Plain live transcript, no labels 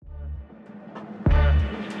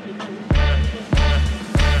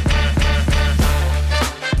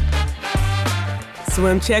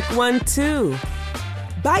Swim check 1, 2.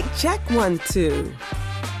 Bike check 1, 2.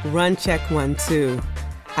 Run check 1, 2.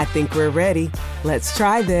 I think we're ready. Let's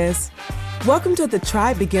try this. Welcome to the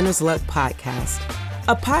Try Beginner's Luck podcast,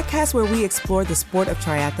 a podcast where we explore the sport of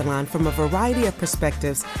triathlon from a variety of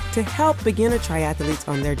perspectives to help beginner triathletes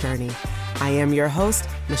on their journey. I am your host,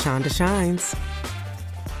 Mashonda Shines.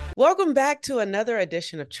 Welcome back to another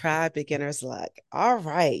edition of Try Beginner's Luck. All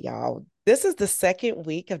right, y'all. This is the second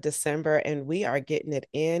week of December, and we are getting it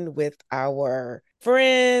in with our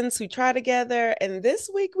friends who try together. And this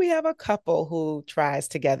week we have a couple who tries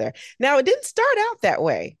together. Now, it didn't start out that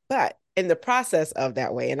way, but in the process of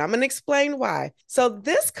that way, and I'm going to explain why. So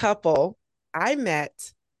this couple I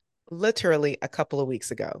met literally a couple of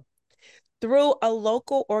weeks ago through a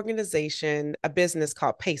local organization, a business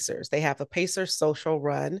called Pacers. They have a Pacers social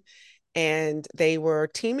run, and they were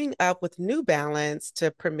teaming up with New Balance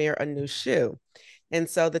to premiere a new shoe. And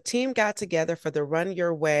so the team got together for the Run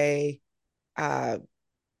Your Way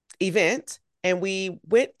event, and we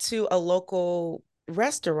went to a local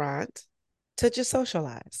restaurant to just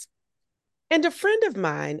socialize. And a friend of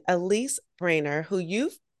mine, Elise Brainer, who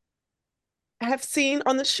you have seen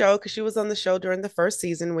on the show because she was on the show during the first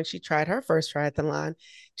season when she tried her first triathlon,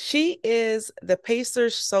 she is the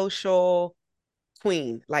Pacers social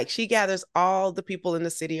queen. Like, she gathers all the people in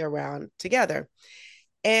the city around together.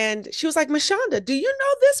 And she was like, Mashonda, do you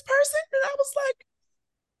know this person? And I was like,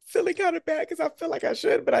 feeling kind of bad because I feel like I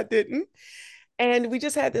should, but I didn't. And we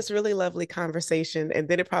just had this really lovely conversation. And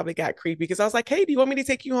then it probably got creepy because I was like, hey, do you want me to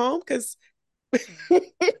take you home? Because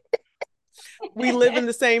we live in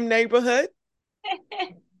the same neighborhood.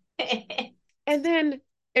 And then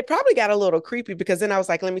it probably got a little creepy because then I was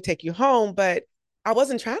like, let me take you home. But I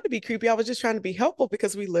wasn't trying to be creepy. I was just trying to be helpful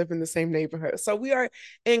because we live in the same neighborhood. So we are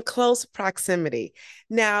in close proximity.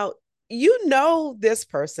 Now, you know this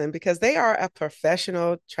person because they are a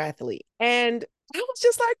professional triathlete. And I was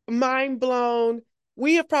just like mind blown.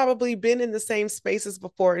 We have probably been in the same spaces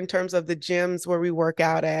before in terms of the gyms where we work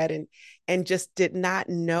out at, and just did not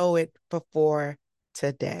know it before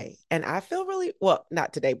today. And I feel really, well,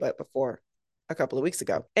 not today, but before a couple of weeks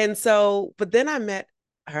ago. And so, but then I met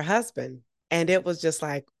her husband, and it was just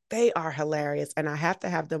like, they are hilarious. And I have to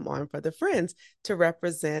have them on for the friends to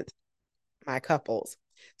represent my couples.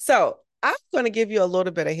 So I'm going to give you a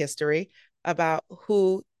little bit of history about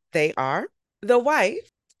who they are. The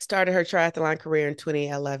wife started her triathlon career in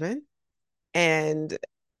 2011 and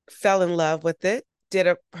fell in love with it,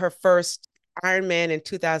 did her first Ironman in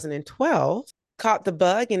 2012, caught the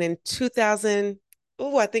bug, and in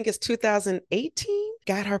 2018,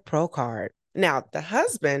 got her pro card. Now, the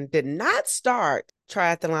husband did not start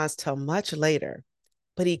triathlons till much later,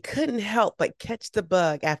 but he couldn't help but catch the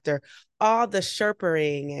bug after all the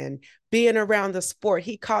sherpering and being around the sport.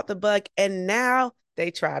 He caught the bug, and now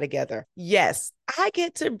they try together. Yes, I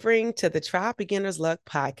get to bring to the Try Beginner's Luck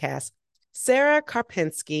podcast Sarah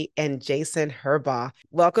Karpinski and Jason Herbaugh.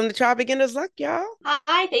 Welcome to Try Beginner's Luck, y'all.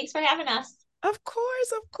 Hi, thanks for having us. Of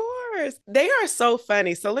course, of course. They are so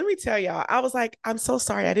funny. So let me tell y'all, I was like, I'm so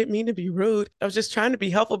sorry. I didn't mean to be rude. I was just trying to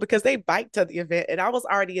be helpful because they biked to the event, and I was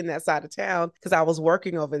already in that side of town because I was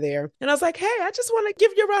working over there. And I was like, hey, I just want to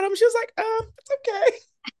give you a ride home. She was like, it's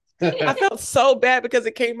okay. I felt so bad because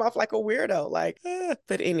it came off like a weirdo.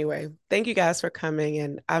 But anyway, thank you guys for coming.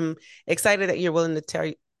 And I'm excited that you're willing to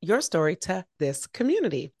tell your story to this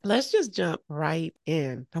community. Let's just jump right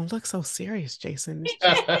in. Don't look so serious, Jason.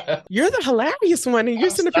 You're the hilarious one, and you're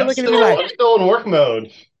sitting here looking at me like, I'm still in work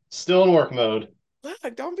mode. Still in work mode.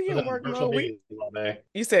 Look, don't be in work mode.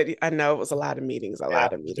 You said, I know it was a lot of meetings, a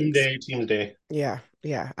lot of meetings. Team day. Yeah.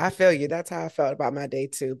 I feel you. That's how I felt about my day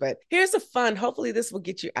too. But here's the fun. Hopefully this will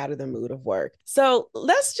get you out of the mood of work. So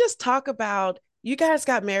let's just talk about, you guys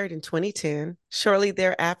got married in 2010. Shortly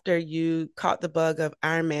thereafter, you caught the bug of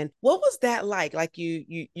Ironman. What was that like? Like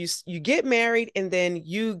you get married and then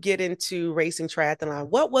you get into racing triathlon.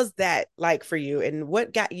 What was that like for you? And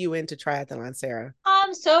what got you into triathlon, Sarah?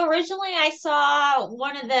 So originally I saw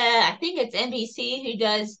one of I think it's NBC who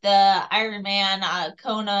does the Ironman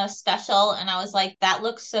Kona special, and I was like, that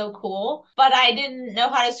looks so cool. But I didn't know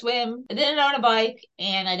how to swim, I didn't own a bike,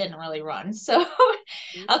 and I didn't really run. So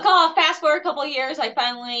I'll call fast forward a couple of years, I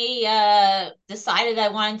finally decided I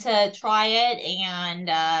wanted to try it,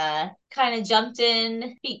 and kind of jumped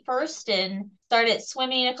in feet first and started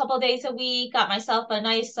swimming a couple of days a week, got myself a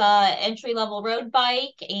nice entry-level road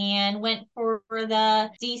bike, and went for the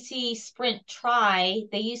DC Sprint Tri.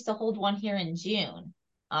 They used to hold one here in June.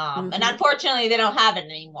 And unfortunately they don't have it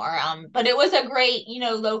anymore. But it was a great,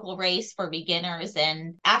 local race for beginners.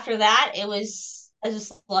 And after that, I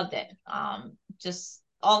just loved it. Just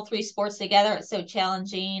all three sports together. It's so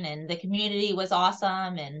challenging, and the community was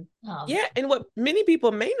awesome. And Yeah, and what many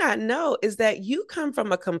people may not know is that you come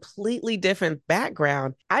from a completely different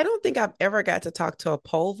background. I don't think I've ever got to talk to a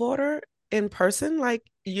pole vaulter in person. Like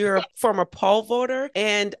you're a former pole vaulter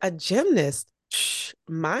and a gymnast.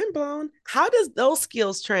 Mind blown. How does those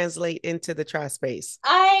skills translate into the tri space?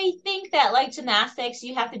 I think that like gymnastics,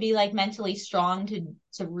 you have to be like mentally strong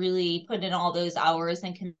to really put in all those hours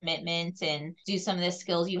and commitment and do some of the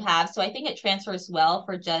skills you have. So I think it transfers well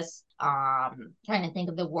for just trying to think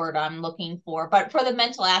of the word I'm looking for, but for the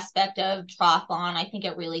mental aspect of triathlon, I think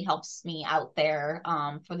it really helps me out there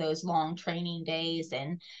for those long training days.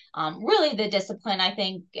 And really the discipline. I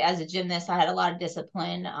think as a gymnast I had a lot of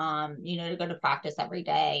discipline, to go to practice every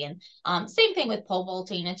day. And same thing with pole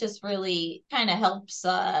vaulting. It just really kind of helps,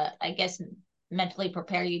 I guess, mentally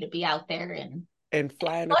prepare you to be out there. And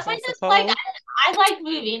flying plus, across the pole. I like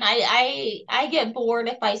moving. I get bored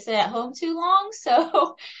if I sit at home too long.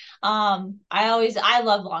 So, I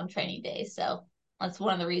love long training days. So that's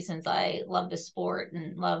one of the reasons I love the sport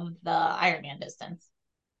and love the Ironman distance.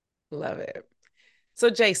 Love it. So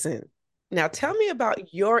Jason, now tell me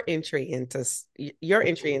about your entry into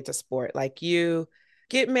sport. Like you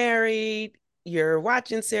get married, you're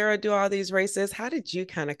watching Sarah do all these races. How did you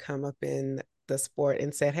kind of come up in the sport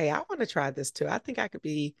and said, "Hey, I want to try this too. I think I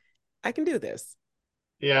can do this."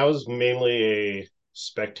 Yeah, I was mainly a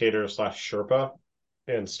spectator slash Sherpa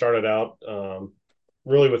and started out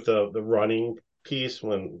really with the running piece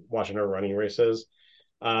when watching her running races.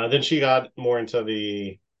 Then she got more into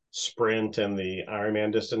the sprint and the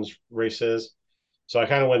Ironman distance races. So I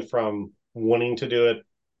kind of went from wanting to do it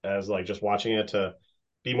as like just watching it to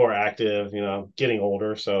be more active, getting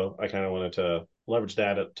older. So I kind of wanted to leverage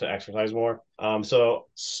that to exercise more. So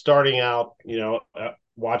starting out,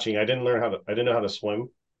 watching, I didn't know how to swim.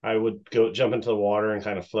 I would go jump into the water and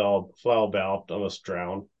kind of flail about, almost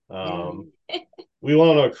drown. We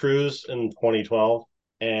went on a cruise in 2012,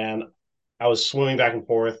 and I was swimming back and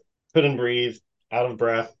forth, couldn't breathe, out of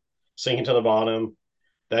breath, sinking to the bottom.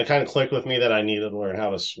 That kind of clicked with me that I needed to learn how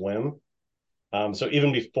to swim. So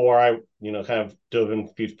even before I, kind of dove in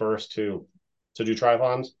feet first to do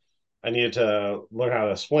triathlons, I needed to learn how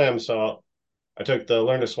to swim. So I took the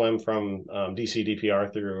Learn to Swim from DC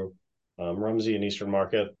DPR through Rumsey and Eastern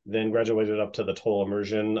Market, then graduated up to the Total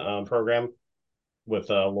Immersion program with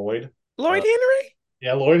Lloyd. Lloyd Henry?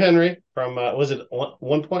 Yeah, Lloyd Henry from was it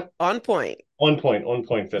one point? On point. 1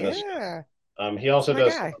 Point Fitness. Yeah. He That's also my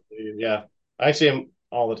does. guy. Yeah, I see him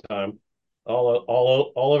all the time,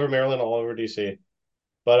 all over Maryland, all over DC.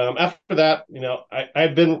 But after that,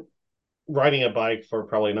 I'd been riding a bike for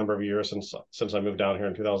probably a number of years since I moved down here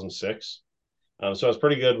in 2006. So I was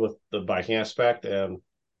pretty good with the biking aspect, and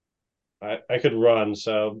I could run.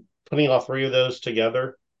 So putting all three of those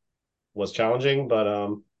together was challenging, but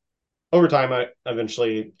over time, I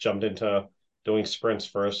eventually jumped into doing sprints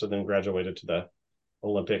first, and then graduated to the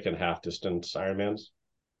Olympic and half distance Ironmans.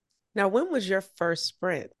 Now, when was your first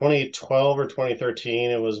sprint? 2012 or 2013,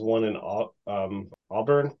 it was one in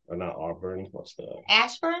Auburn, or not Auburn. What's the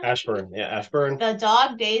Ashburn? Ashburn? Yeah, Ashburn. The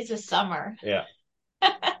dog days of summer. Yeah.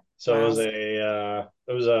 So Wow.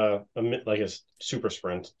 it was like a super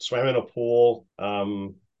sprint. Swam in a pool,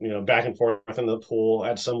 back and forth in the pool. I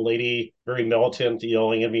had some lady very militant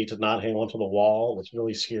yelling at me to not hang onto the wall, which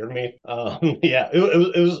really scared me. Yeah,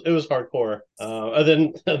 it was hardcore.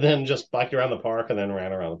 And then just biked around the park and then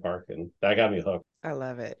ran around the park, and that got me hooked. I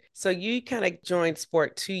love it. So you kind of joined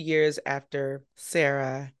sport 2 years after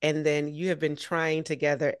Sarah, and then you have been trying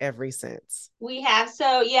together ever since. We have.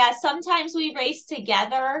 So yeah, sometimes we race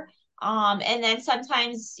together. And then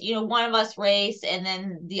sometimes, one of us race and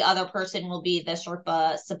then the other person will be the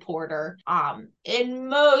Sherpa supporter. In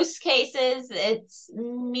most cases, it's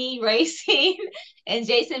me racing and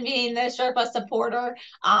Jason being the Sherpa supporter.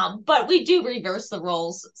 But we do reverse the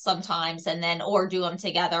roles sometimes and then, or do them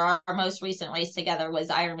together. Our most recent race together was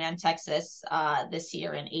Ironman Texas, this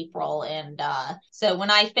year in April. And, so when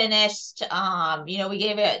I finished, we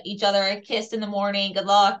gave each other a kiss in the morning. Good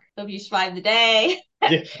luck. Hope you survive the day.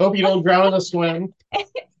 Hope you don't drown in a swim.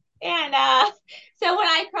 And so when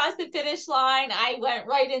I crossed the finish line, I went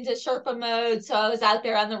right into Sherpa mode. So I was out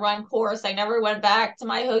there on the run course. I never went back to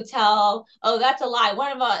my hotel. Oh, that's a lie.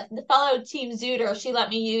 One of the fellow team Zooter, she let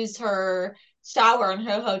me use her shower in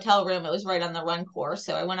her hotel room. It was right on the run course.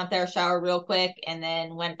 So I went up there, showered real quick, and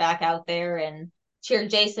then went back out there and cheered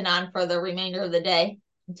Jason on for the remainder of the day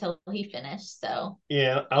until he finished. So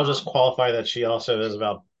Yeah, I'll just qualify that she also is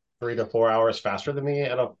about 3 to 4 hours faster than me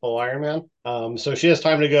at a full Ironman. So she has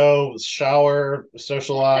time to go shower,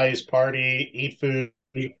 socialize, party, eat food,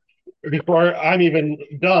 before I'm even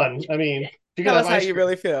done. I mean, you could Tell have us how ice you cream.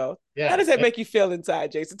 really feel. How Yeah. does that make you feel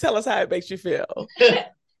inside, Jason? Tell us how it makes you feel.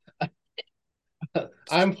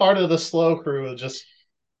 I'm part of the slow crew. Just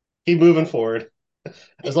keep moving forward.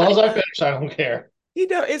 As long I as I love finish, I don't care.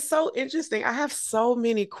 It's so interesting. I have so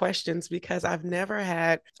many questions because I've never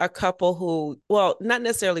had a couple who, well, not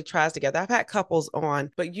necessarily tries together. I've had couples on,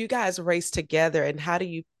 but you guys race together. And how do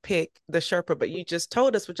you pick the Sherpa? But you just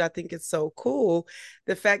told us, which I think is so cool,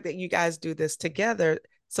 the fact that you guys do this together.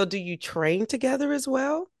 So do you train together as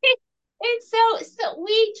well? And so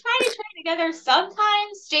we try to train together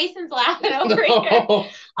sometimes. Jason's laughing over here. No.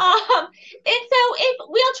 And so if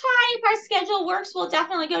we'll try, if our schedule works, we'll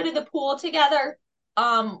definitely go to the pool together.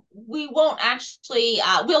 We won't actually,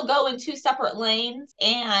 we'll go in two separate lanes,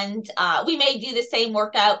 and we may do the same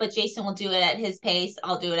workout, but Jason will do it at his pace.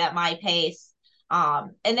 I'll do it at my pace.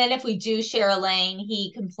 And then if we do share a lane,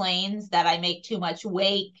 he complains that I make too much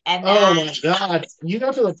weight and Oh that my God. You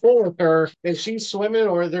go to the pool with her and she's swimming,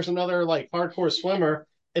 or there's another like hardcore swimmer.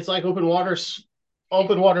 It's like open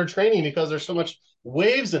water training because there's so much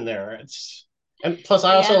waves in there. And plus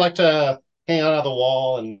I also yeah. like to hang out on the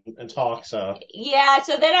wall and talk. So Yeah,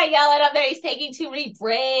 so then I yell at him that he's taking too many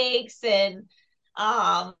breaks,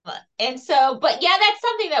 um and so, but yeah, that's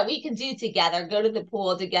something that we can do together, go to the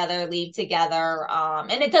pool together, leave together.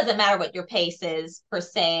 And it doesn't matter what your pace is per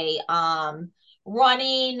se.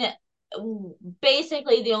 Running,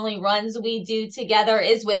 basically the only runs we do together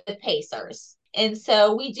is with pacers. And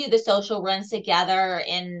so we do the social runs together.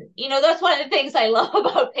 And, that's one of the things I love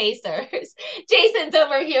about pacers. Jason's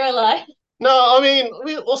over here like, no, I mean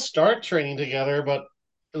we'll start training together, but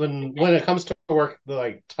when it comes to work, the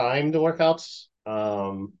like timed workouts,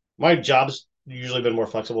 my job's usually been more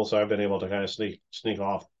flexible, so I've been able to kind of sneak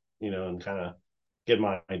off, and kind of get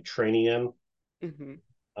my training in.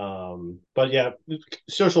 Mm-hmm. But yeah,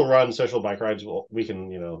 social runs, social bike rides, we can,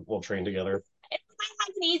 we'll train together. if I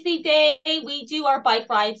have an easy day, we do our bike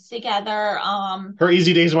rides together. Her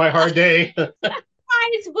easy day's my hard day.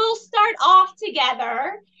 Guys, we'll start off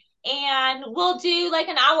together and we'll do like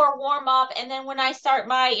an hour warm up. And then when I start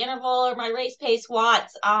my interval or my race pace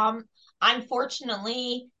watts,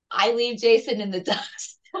 unfortunately, I leave Jason in the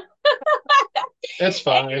dust. That's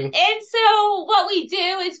fine. And so what we do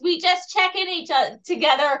is we just check in each other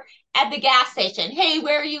together at the gas station. Hey,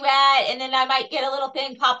 where are you at? And then I might get a little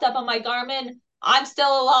thing popped up on my Garmin. I'm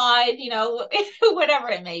still alive, whatever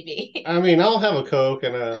it may be. I mean, I'll have a Coke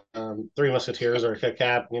and a Three Musketeers or a Kit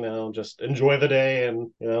Kat, just enjoy the day and,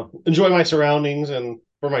 enjoy my surroundings and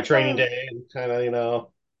for my training Oh, day and kind of, you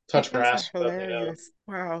touch guys are grass. But, hilarious.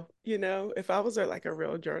 Wow. If I was like a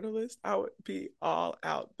real journalist, I would be all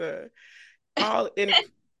in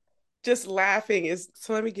just laughing is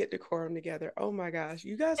so let me get decorum together. Oh my gosh,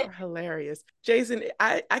 you guys are hilarious. Jason,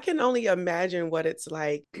 I can only imagine what it's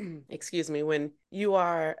like, excuse me, when you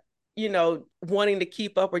are, wanting to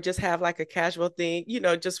keep up or just have like a casual thing,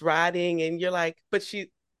 just riding and you're like, but she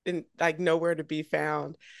and like nowhere to be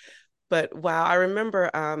found. But wow, I remember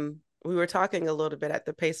we were talking a little bit at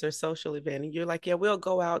the Pacer social event and you're like, yeah, we'll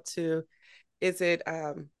go out to, is it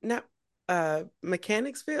not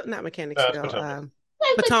Mechanicsville? Not that's Mechanicsville. Potomac.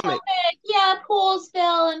 Like Potomac, Potomac, yeah,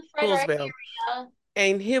 Poolsville and Frederick Poolsville. area.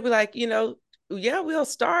 And he'll be like, yeah, we'll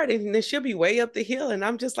start. And then she'll be way up the hill. And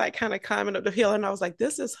I'm just like kind of climbing up the hill. And I was like,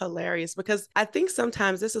 this is hilarious because I think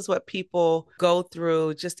sometimes this is what people go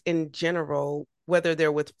through just in general, whether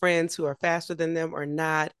they're with friends who are faster than them or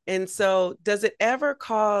not. And so does it ever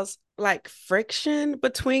cause like friction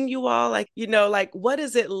between you all? Like, like what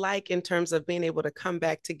is it like in terms of being able to come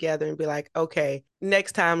back together and be like, okay,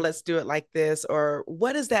 next time let's do it like this? Or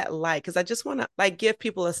what is that like? Because I just want to like give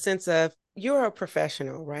people a sense of you're a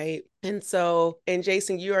professional, right? And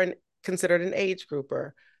Jason, you are considered an age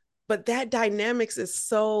grouper, but that dynamics is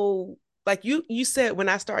so like you said when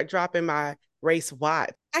I start dropping my race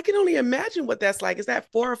watts, I can only imagine what that's like. Is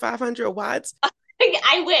that 400 or 500 watts?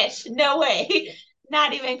 I wish. No way.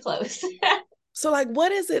 Not even close. So like,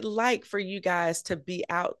 what is it like for you guys to be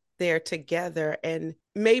out there together and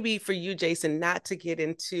maybe for you, Jason, not to get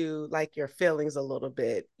into like your feelings a little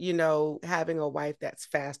bit, having a wife that's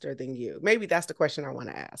faster than you? Maybe that's the question I want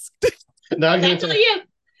to ask. Not That's all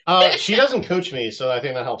getting you. she doesn't coach me, so I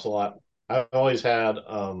think that helps a lot. I've always had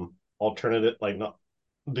alternative, like not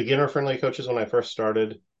beginner friendly coaches when I first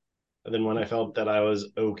started. And then when I felt that I was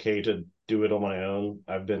okay to do it on my own,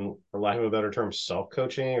 I've been, for lack of a better term, self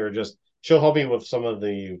coaching, or just she'll help me with some of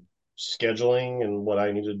the scheduling and what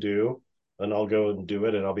I need to do. And I'll go and do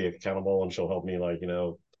it and I'll be accountable and she'll help me, like,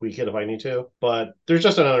 tweak it if I need to. But there's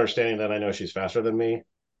just an understanding that I know she's faster than me.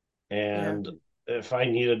 Yeah. And if I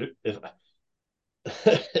needed, if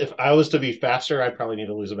if I was to be faster, I'd probably need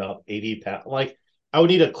to lose about 80 pounds. Like I would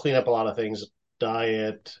need to clean up a lot of things,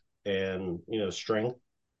 diet and strength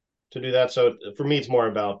to do that. So for me, it's more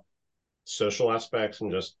about social aspects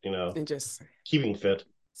and just And just keeping fit.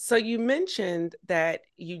 so you mentioned that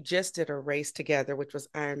you just did a race together, which was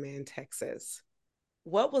Ironman Texas.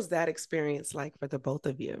 What was that experience like for the both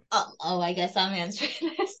of you? I guess I'm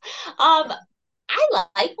answering this. I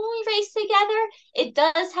like when we race together. It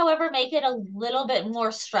does, however, make it a little bit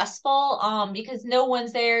more stressful, because no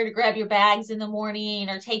one's there to grab your bags in the morning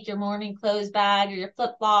or take your morning clothes bag or your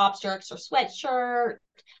flip flops, your extra sweatshirt.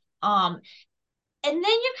 Um, and then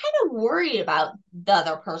you're kind of worried about the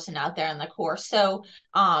other person out there in the course. So,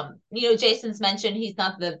 Jason's mentioned he's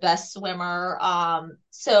not the best swimmer.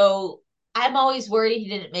 So I'm always worried he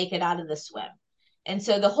didn't make it out of the swim. And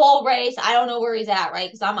so the whole race, I don't know where he's at, right?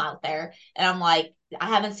 Because I'm out there and I'm like, I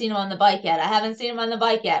haven't seen him on the bike yet. I haven't seen him on the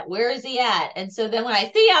bike yet. Where is he at? And so then when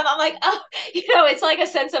I see him, I'm like, oh, it's like a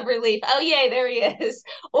sense of relief. Oh, yay, there he is.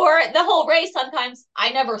 Or the whole race, sometimes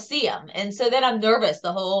I never see him. And so then I'm nervous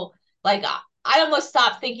the whole, like, I almost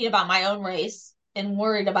stopped thinking about my own race and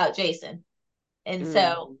worried about Jason. And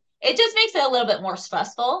so it just makes it a little bit more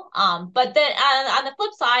stressful. But then on the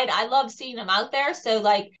flip side, I love seeing him out there. So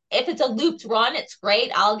like if it's a looped run, it's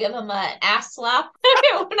great. I'll give him an ass slap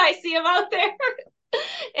when I see him out there.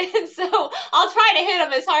 And so I'll try to hit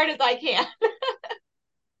him as hard as I can.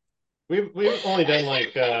 We've only done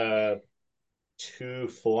like two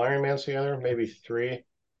full Ironmans together, maybe three,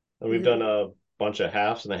 and we've done a bunch of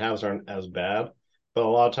halves, and the halves aren't as bad. But a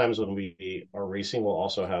lot of times when we are racing, we'll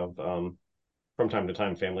also have from time to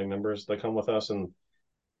time family members that come with us, and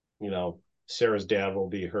Sarah's dad will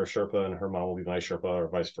be her Sherpa and her mom will be my Sherpa, or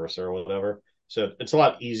vice versa, or whatever. So it's a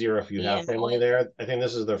lot easier if you have family there. I think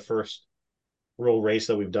this is the first real race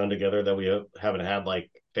that we've done together that we haven't had like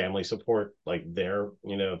family support like there,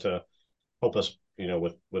 to help us,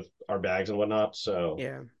 with our bags and whatnot. So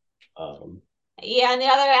Yeah. Yeah, and the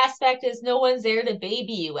other aspect is no one's there to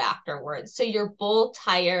baby you afterwards. So you're both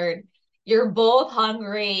tired, you're both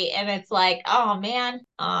hungry, and it's like, oh man,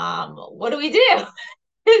 what do we do?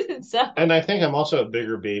 So And I think I'm also a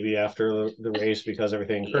bigger baby after the race because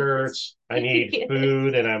everything hurts. I need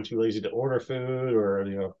food and I'm too lazy to order food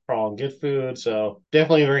or crawl and get food. So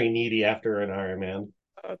definitely very needy after an Ironman.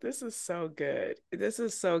 Oh, this is so good. This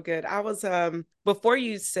is so good. I was before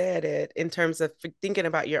you said it in terms of thinking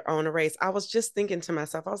about your own race, I was just thinking to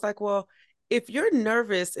myself, I was like, well, if you're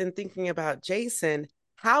nervous and thinking about Jason,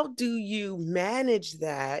 how do you manage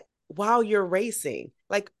that while you're racing?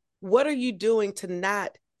 Like, what are you doing to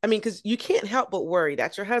not, I mean, because you can't help but worry.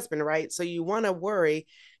 That's your husband, right? So you want to worry,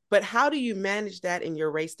 but how do you manage that in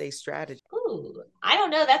your race day strategy? Ooh, I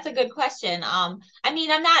don't know. That's a good question. I'm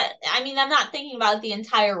not thinking about the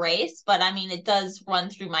entire race, but I mean, it does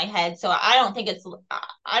run through my head. So I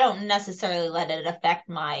don't necessarily let it affect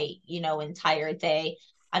my, entire day.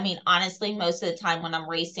 I mean, honestly, most of the time when I'm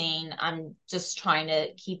racing, I'm just trying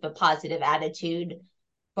to keep a positive attitude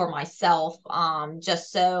for myself.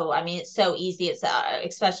 Just so, I mean, it's so easy. It's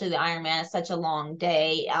especially the Ironman, it's such a long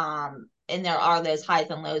day. And there are those highs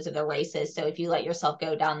and lows of the races. So if you let yourself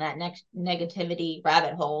go down that negativity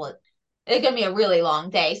rabbit hole, it's gonna be a really long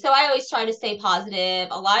day. So I always try to stay positive.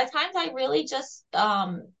 A lot of times I really just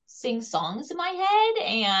sing songs in my head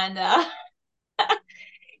and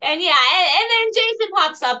and yeah, and then Jason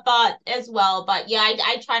pops up as well. But yeah,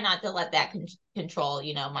 I try not to let that control,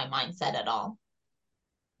 my mindset at all.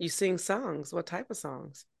 You sing songs. What type of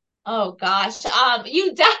songs? Oh gosh.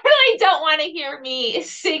 You definitely don't want to hear me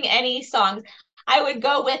sing any songs. I would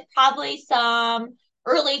go with probably some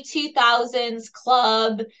early 2000s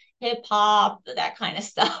club, hip hop, that kind of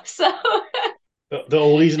stuff. So The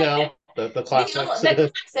oldies now, the classics.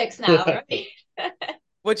 the classics now, right?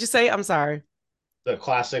 What'd you say? I'm sorry. The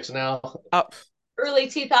classics now. Oh, Early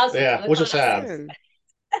 2000s, Yeah, the which is sad. classics.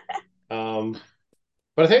 Um,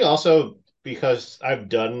 but I think also because I've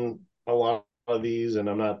done a lot of these and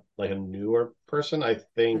I'm not like a newer person, I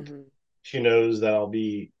think she knows that I'll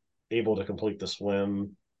be able to complete the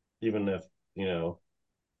swim, even if,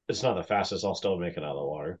 it's not the fastest, I'll still make it out of the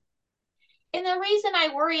water. And the reason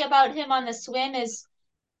I worry about him on the swim is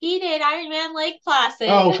he did Ironman Lake Placid.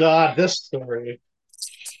 Oh God, this story.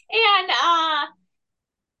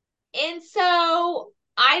 And so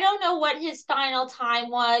I don't know what his final time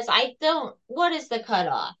was. I don't. What is the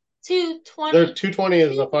cutoff? 2:20. There,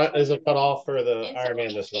 2:20 is a cutoff for the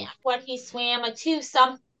Ironman this one. What he swam a 2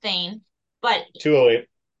 something, but 2:08.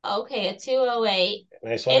 Okay, a 2:08.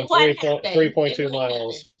 And I swam 3.2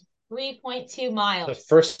 miles. 3.2 miles. The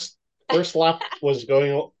first lap was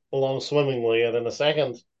going along swimmingly, and then the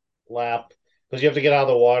second lap because you have to get out of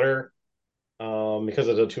the water because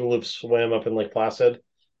of the two loop swim up in Lake Placid.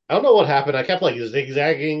 I don't know what happened. I kept like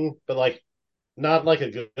zigzagging, but like not like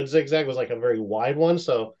a good zigzag. It was like a very wide one.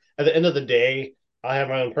 So at the end of the day, I had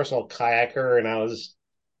my own personal kayaker, and I was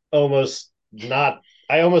almost not.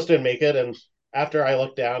 I almost didn't make it, and after I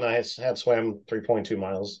looked down, I had swam 3.2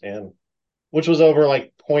 miles, and which was over like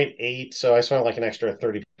zero point 0.8. So I swam like an extra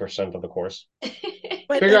 30% of the course.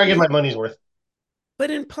 But Figure I get my money's worth.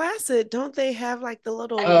 but in Placid, don't they have like the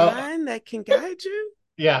little Uh, line that can guide you?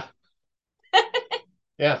 yeah,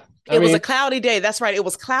 yeah. I It was a mean, cloudy day. That's right. It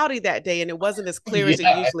was cloudy that day and it wasn't as clear as it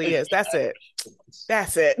yeah, usually is. That's it.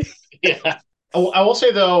 That's it. yeah. I will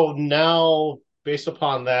say though, now based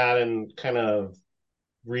upon that and kind of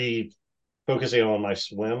refocusing on my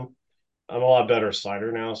swim, I'm a lot better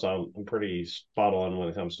sighter now, so I'm pretty spot on when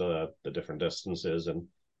it comes to the different distances and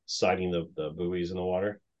sighting the buoys in the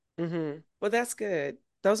water. Well, that's good.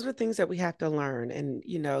 Those are the things that we have to learn and,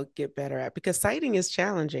 get better at because sighting is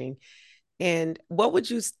challenging. And what would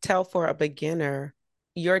you tell for a beginner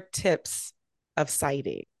your tips of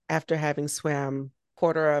sighting after having swam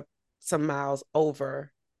quarter of some miles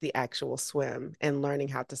over the actual swim and learning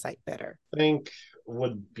how to sight better? I think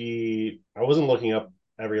would be I wasn't looking up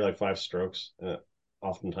every like 5 strokes.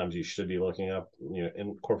 Oftentimes you should be looking up,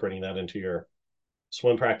 incorporating that into your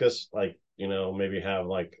swim practice. Like, maybe have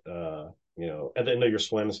like at the end of your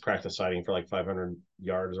swims, practice sighting for like 500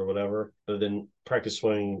 yards or whatever, but then practice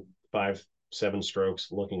swimming 5, 7 strokes,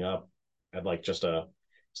 looking up at like just a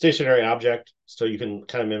stationary object, so you can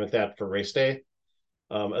kind of mimic that for race day.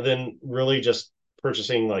 And then really just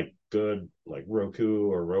purchasing like good like Roku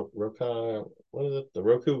or Roka, what is it? The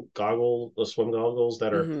Roku goggle, the swim goggles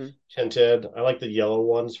that are Mm-hmm. tinted. I like the yellow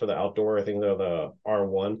ones for the outdoor. I think they're the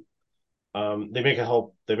R1.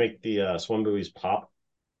 They make the swim buoys pop,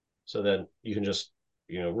 so then you can just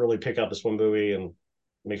really pick out the swim buoy and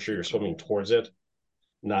make sure you're swimming Cool. towards it,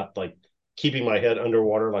 not like keeping my head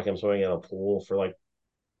underwater like I'm swimming in a pool for like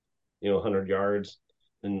 100 yards,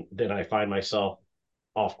 and then I find myself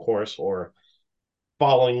off course or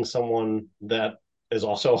following someone that is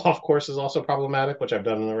also off course is also problematic, which I've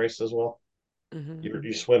done in the race as well. Mm-hmm.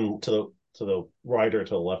 You swim to the right or to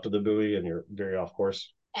the left of the buoy, and you're very off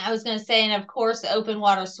course. I was going to say, and of course, open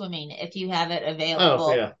water swimming if you have it Oh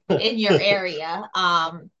available yeah, in your area.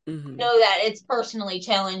 Mm-hmm. Know that it's personally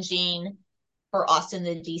challenging for us in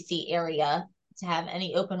the DC area to have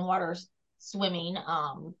any open water swimming.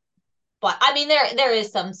 But I mean, there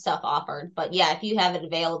is some stuff offered, but yeah, if you have it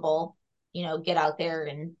available, get out there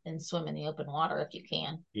and swim in the open water if you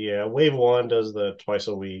can. yeah. Wave one does the twice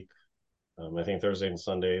a week. I think Thursday and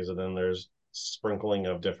Sundays, and then there's sprinkling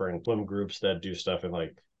of different swim groups that do stuff in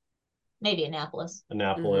like Maybe Annapolis. Mm-hmm.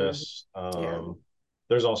 Annapolis. Yeah.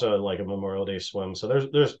 There's also like a Memorial Day swim. So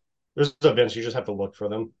there's events. You just have to look for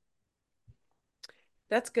them.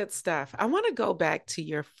 That's good stuff. I want to go back to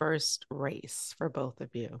your first race for both of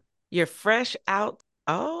you. You're fresh out.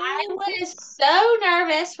 I Oh, was so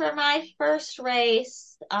nervous for my first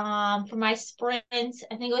race, for my sprint.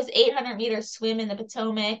 I think it was 800 meter swim in the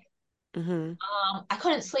Potomac. mm-hmm. I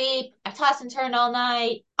couldn't sleep. I tossed and turned all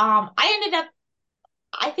night. I ended up,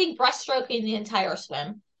 I think, breaststroking the entire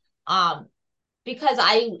swim. Um, because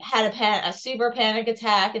I had a super panic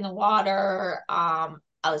attack in the water.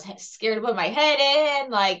 I was scared to put my head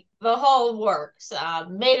in, like the whole works.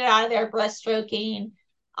 Made it out of there breaststroking.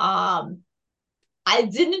 Um, I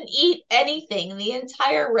didn't eat anything the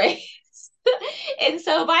entire race. And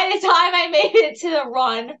so by the time I made it to the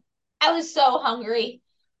run, I was so hungry.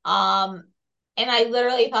 Um, and I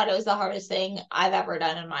literally thought it was the hardest thing I've ever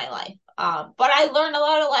done in my life. But I learned a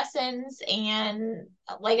lot of lessons. And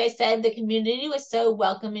like I said, the community was so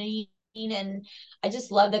welcoming. And I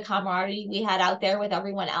just love the camaraderie we had out there with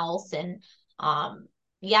everyone else. And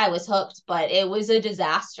yeah, I was hooked, but it was a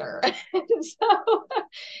disaster. So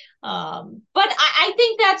but I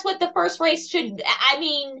think that's what the first race should. I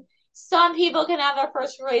mean, some people can have their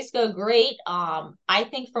first race go great. I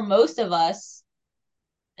think for most of us,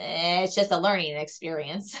 it's just a learning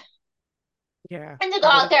experience Yeah, and to go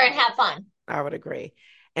I would out there agree. and have fun. I would agree.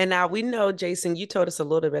 And now we know, Jason, you told us a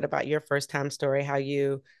little bit about your first time story, how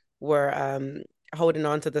you were holding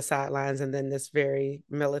on to the sidelines, and then this very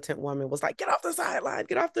militant woman was like, "Get off the sideline,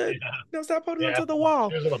 get off the, Yeah, stop holding yeah. onto the wall."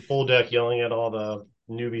 She was on the pool deck yelling at all the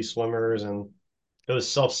newbie swimmers, and it was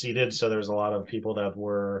self-seated, so there's a lot of people that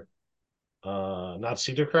were not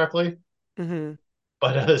seated correctly. Mm-hmm.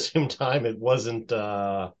 But at the same time, it wasn't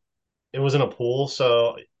a pool,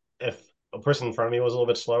 so if a person in front of me was a little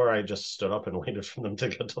bit slower, I just stood up and waited for them to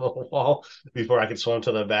get to the wall before I could swim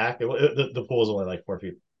to the back. The pool was only like 4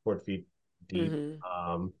 feet deep.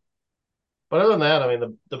 Mm-hmm. But other than that, I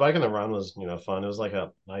mean, the bike and the run was, fun. It was like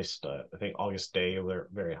a nice, I think August day. It was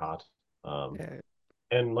very hot. Um, Yeah.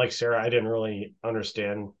 and like Sarah, I didn't really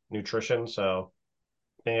understand nutrition, so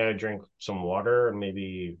I think I drank some water and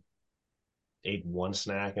maybe ate one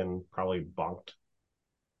snack and probably bonked.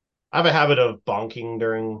 I have a habit of bonking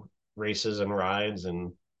during races and rides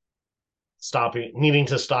and needing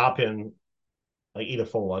to stop and like eat a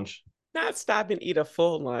full lunch. Not stop and eat a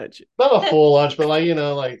full lunch Not a full lunch, but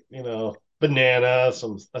banana,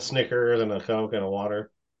 a Snickers and a Coke and a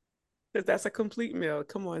water. because that's a complete meal.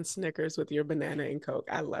 Come on, Snickers with your banana and Coke.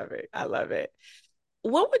 I love it. I love it.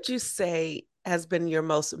 What would you say has been your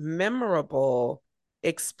most memorable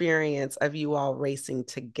experience of you all racing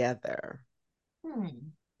together? Hmm.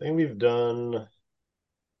 I think we've done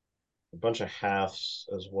a bunch of halves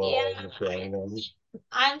as Yeah, well as running them.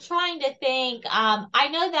 I'm trying to think. I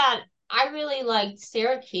know that I really liked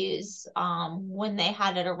Syracuse when they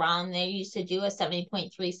had it around. They used to do a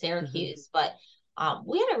 70.3 Mhm. Syracuse, but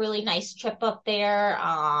we had a really nice trip up there.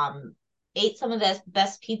 Ate some of the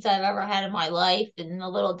best pizza I've ever had in my life in the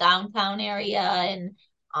little downtown area, and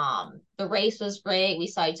the race was great. We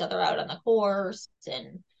saw each other out on the course,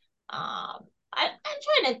 and I'm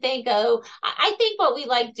trying to think. I think what we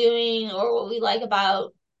like doing or what we like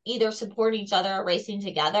about either support each other or racing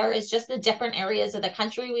together is just the different areas of the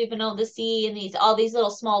country we've been able to see and these all these little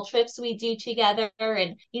small trips we do together.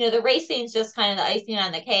 And the racing is just kind of the icing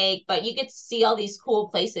on the cake, but you get to see all these cool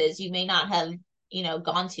places you may not have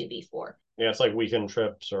gone to before. Yeah, it's like weekend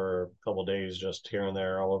trips or a couple days just here and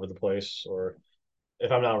there all over the place. Or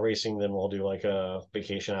if I'm not racing, then we'll do like a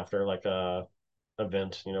vacation after like a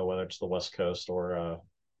event, whether it's the West Coast or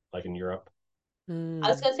like in Europe. I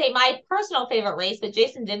was Mm, gonna say my personal favorite race, but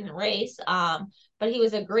Jason didn't race. But he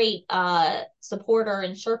was a great supporter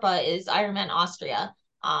and Sherpa is Ironman Austria.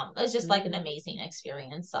 It was just like an mm. amazing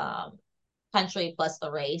experience. Country plus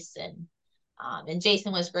the race, and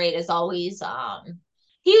Jason was great as always.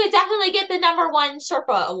 He would definitely get the number one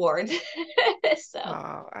Sherpa award. So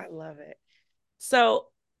Oh, I love it. So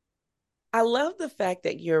I love the fact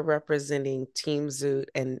that you're representing Team Zoot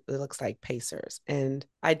and it looks like Pacers. And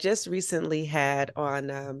I just recently had on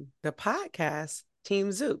the podcast Team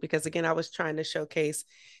Zoot because, again, I was trying to showcase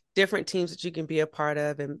different teams that you can be a part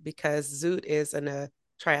of. And because Zoot is a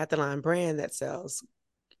triathlon brand that sells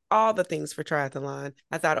all the things for triathlon,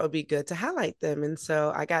 I thought it would be good to highlight them. And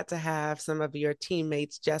so I got to have some of your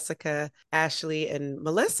teammates, Jessica, Ashley, and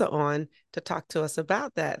Melissa, on to talk to us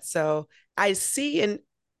about that. So I see and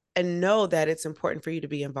know that it's important for you to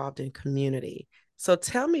be involved in community. So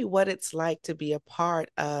tell me what it's like to be a part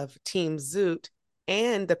of Team Zoot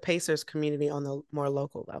and the Pacers community on the more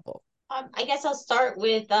local level. I guess I'll start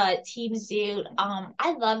with Team Zoot.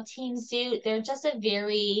 I love Team Zoot. They're just a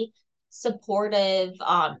very supportive.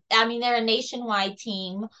 I mean, they're a nationwide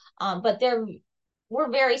team, but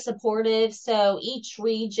we're very supportive. So each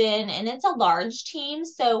region, and it's a large team.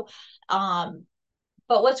 So,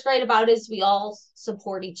 but what's great about it is we all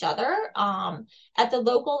support each other. At the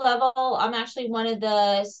local level, I'm actually one of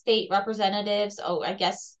the state representatives. Oh, I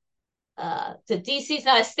guess the DC's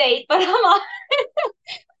not a state, but You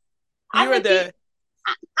I'm are the D.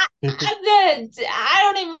 I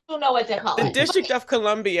don't even know what to call the it. District of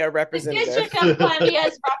Columbia The representative. District of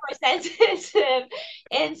Columbia's representative.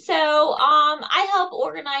 And so I help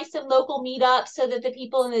organize some local meetups so that the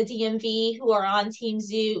people in the DMV who are on Team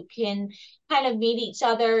Zoo can kind of meet each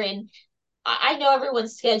other. And I know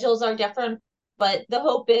everyone's schedules are different, but the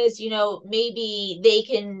hope is, maybe they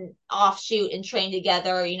can offshoot and train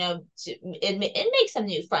together, and make some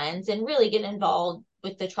new friends and really get involved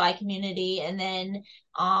with the tri community. And then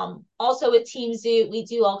also with Team Zoo, we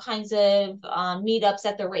do all kinds of meetups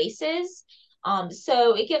at the races.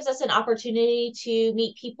 So it gives us an opportunity to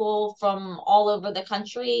meet people from all over the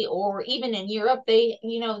country or even in Europe. They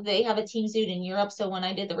have a Team Zoot in Europe. So when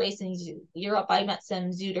I did the race in Europe, I met some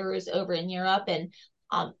Zooters over in Europe, and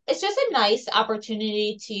it's just a nice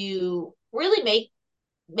opportunity to really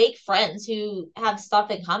make friends who have stuff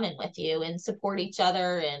in common with you and support each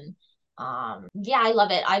other. And yeah, I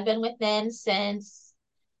love it. I've been with them since,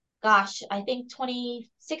 gosh, I think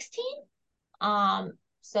 2016.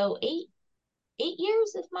 So 8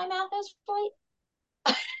 years if my math is right.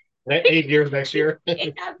 8 years next year.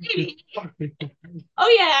 Yeah, maybe.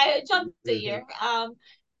 Oh yeah, I jumped a year.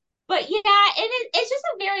 But yeah, and it's just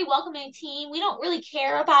a very welcoming team. We don't really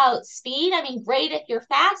care about speed. I mean, great if you're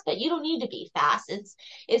fast, but you don't need to be fast.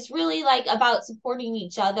 It's really like about supporting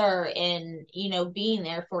each other and being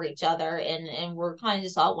there for each other, and we're kind of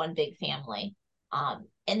just all one big family.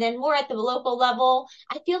 And then more at the local level,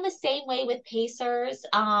 I feel the same way with Pacers.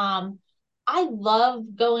 I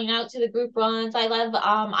love going out to the group runs. I love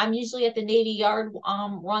I'm usually at the Navy Yard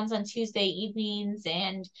runs on Tuesday evenings,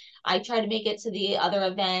 and I try to make it to the other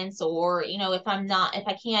events, or if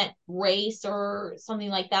I can't race or something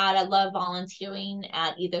like that, I love volunteering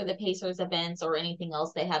at either the Pacers events or anything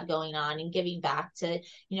else they have going on and giving back to,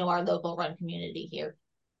 our local run community here.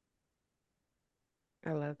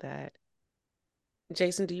 I love that.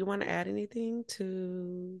 Jason, do you want to add anything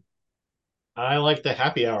to? I like the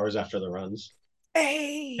happy hours after the runs.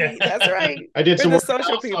 Hey, that's right. I did We're some the work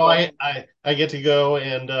social out, so people. I get to go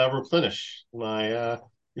and replenish my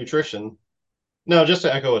nutrition. No, just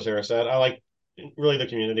to echo what Sarah said, I like really the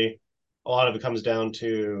community. A lot of it comes down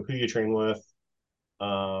to who you train with,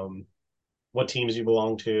 um, what teams you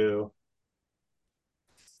belong to,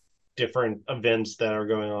 different events that are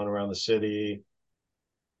going on around the city.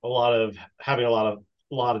 A lot of having a lot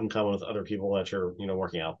in common with other people that you're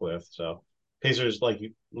working out with. So Pacers is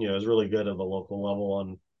really good at the local level,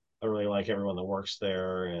 and I really like everyone that works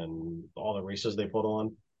there and all the races they put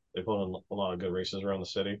on. They put on a lot of good races around the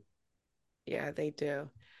city. Yeah, they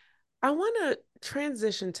do. I want to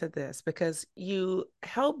transition to this because you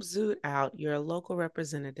help Zoot out. You're a local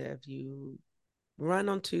representative. You run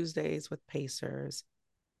on Tuesdays with Pacers.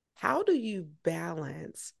 How do you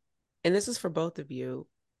balance, and this is for both of you,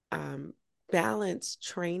 um, balance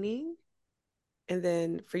training and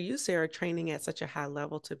then for you, Sarah, training at such a high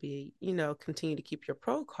level to be, continue to keep your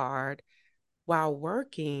pro card while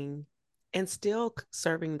working and still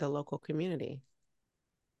serving the local community?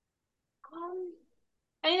 Um,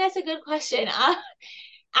 I mean, that's a good question. I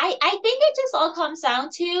think it just all comes down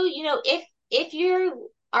to, if you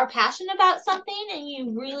are passionate about something and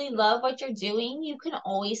you really love what you're doing, you can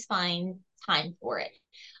always find time for it.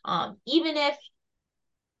 Even if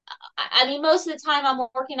I mean, most of the time I'm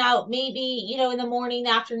working out maybe, in the morning,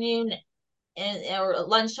 afternoon, or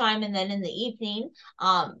lunchtime, and then in the evening.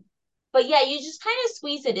 But yeah, you just kind of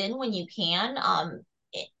squeeze it in when you can. And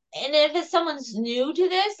if it's someone's new to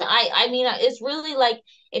this, I mean, it's really like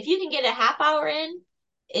if you can get a half hour in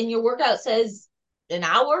and your workout says an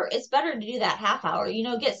hour, it's better to do that half hour,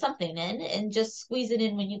 get something in and just squeeze it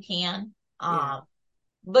in when you can. Yeah.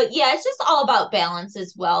 But yeah, it's just all about balance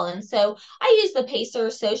as well. And so I use the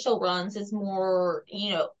Pacer social runs as more,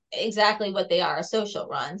 exactly what they are, a social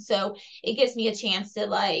run. So it gives me a chance to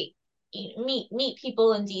like meet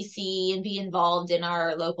people in DC and be involved in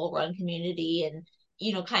our local run community and,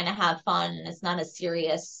 kind of have fun. And it's not a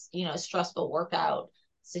serious, stressful workout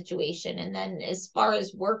situation. And then as far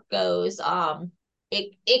as work goes,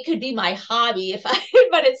 it could be my hobby if I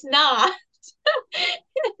but it's not.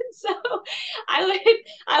 So I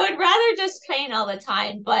would rather just train all the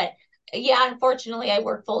time, but yeah, unfortunately I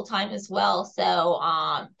work full time as well. So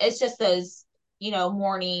it's just those,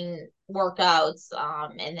 morning workouts,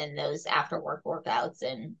 and then those after work workouts,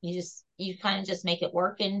 and you kind of just make it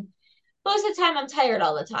work. And most of the time I'm tired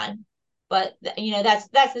all the time. But that's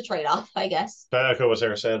the trade-off, I guess. To echo what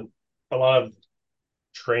Sarah said, a lot of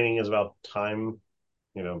training is about time,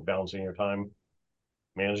 balancing your time,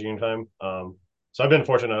 managing your time. So I've been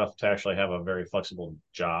fortunate enough to actually have a very flexible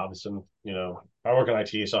job. So, I work in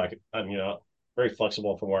IT, so I'm, very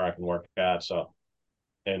flexible for where I can work at. So,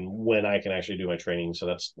 and when I can actually do my training. So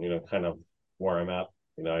that's, kind of where I'm at.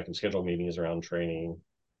 I can schedule meetings around training.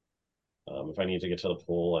 If I need to get to the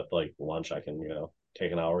pool at like lunch, I can,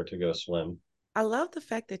 take an hour to go swim. I love the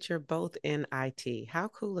fact that you're both in IT. How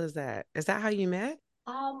cool is that? Is that how you met?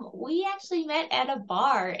 We actually met at a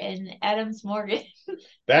bar in Adams Morgan.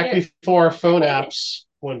 Back Yeah. before phone apps,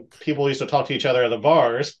 when people used to talk to each other at the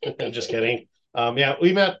bars. Just kidding. Yeah,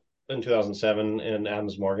 we met in 2007 in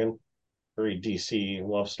Adams Morgan. Very DC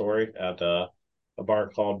love story at a bar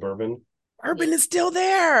called Bourbon. Urban is still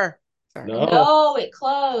there. Sorry. No, No, it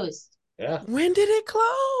closed yeah, When did it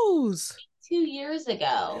close? 2 years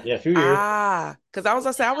ago. yeah, a few years. Because I was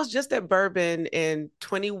gonna say I was just at Bourbon in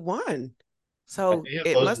 21. I So think it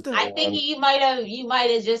it closed in must have. I think 21. you might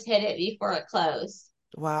have just hit it before it closed.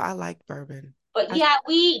 Wow, I like Bourbon. But I yeah,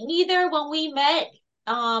 we neither when we met,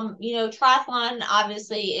 triathlon,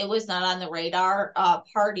 obviously it was not on the radar.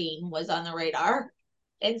 Partying was on the radar.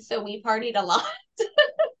 And so we partied a lot.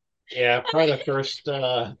 Yeah, probably the first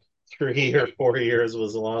 3 or 4 years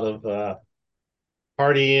was a lot of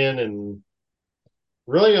partying, and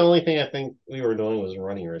really the only thing I think we were doing was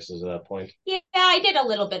running races at that point. Yeah, I did a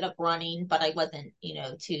little bit of running, but I wasn't,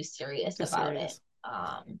 too serious too about it.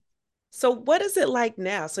 serious. So what is it like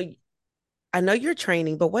now? So I know you're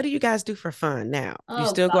training, but what do you guys do for fun now? Do you Oh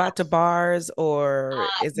still go out to gosh. bars or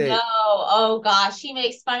is No, it oh gosh, she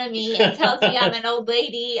makes fun of me and tells me I'm an old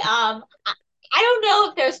lady. I don't know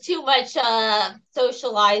if there's too much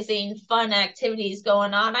socializing, fun activities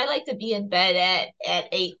going on. I like to be in bed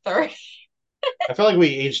at 8:30. I feel like we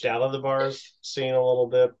aged out of the bars scene a little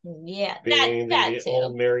bit, Yeah, being that the too.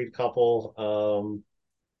 old married couple.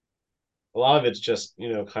 A lot of it's just,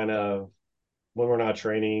 kind of when we're not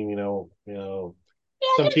training, Yeah,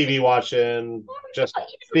 some TV watching, just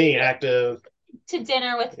being active, to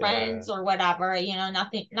dinner with yeah, friends or whatever,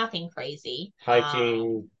 nothing crazy.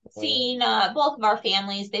 hiking. Seeing both of our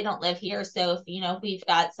families, they don't live here, so if we've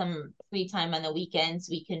got some free time on the weekends,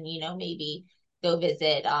 we can, maybe go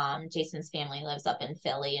visit. Jason's family lives up in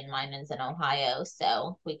Philly and mine is in Ohio,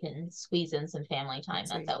 so we can squeeze in some family time.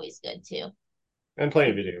 That's See, always good too. And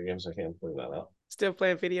playing video games. I can't believe that out. still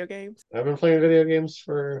playing video games? I've been playing video games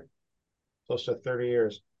for close to 30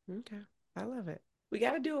 years. Okay, I love it. We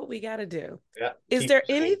got to do what we got to do. Yeah, Is keep there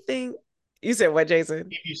you sane. anything you said? What, Jason?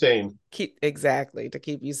 Keep you sane. Keep exactly to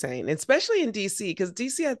keep you sane, especially in DC, because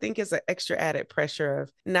DC I think is an extra added pressure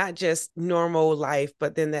of not just normal life,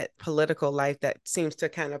 but then that political life that seems to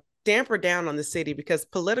kind of damper down on the city because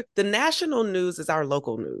the national news is our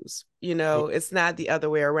local news. It's not the other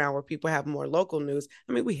way around where people have more local news.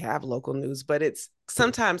 I mean, we have local news, but it's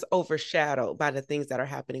sometimes overshadowed by the things that are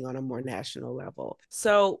happening on a more national level.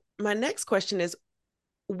 So my next question is,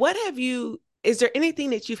 is there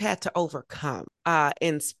anything that you've had to overcome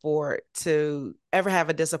in sport to ever have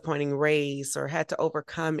a disappointing race or had to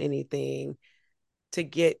overcome anything to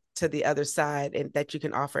get to the other side and that you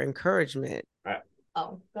can offer encouragement?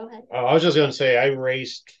 Oh, go ahead. I was just going to say, I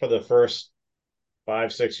raced for the first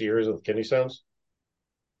 5, 6 years with kidney stones.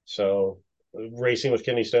 So racing with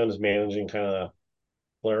kidney stones, managing kind of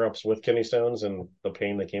flare ups with kidney stones and the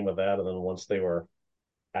pain that came with that. And then once they were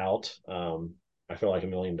out, I feel like $1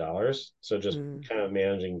 million. So just kind of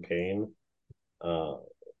managing pain, uh,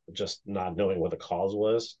 just not knowing what the cause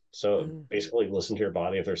was. So basically, listen to your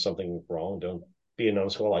body. If there's something wrong, don't be a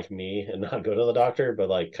numbskull like me and not go to the doctor, but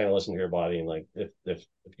like kind of listen to your body and like if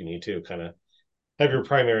you need to, kind of have your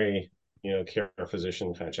primary care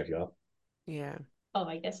physician kind of check you out. Yeah. Oh,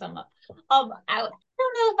 I guess I'm up. I don't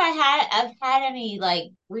know if I've had any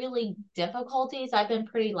like really difficulties. I've been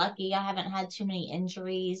pretty lucky. I haven't had too many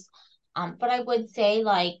injuries. But I would say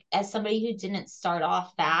like as somebody who didn't start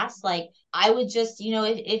off fast, like I would just,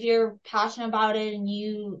 if you're passionate about it and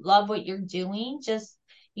you love what you're doing, just,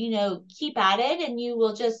 keep at it and you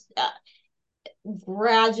will just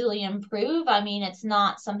gradually improve. I mean, it's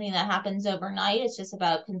not something that happens overnight. It's just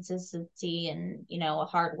about consistency and,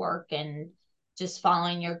 hard work and just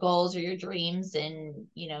following your goals or your dreams and,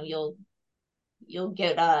 you'll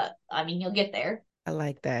get you'll get there. I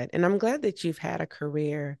like that. And I'm glad that you've had a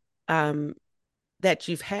career that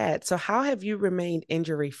you've had. So how have you remained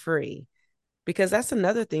injury free? Because that's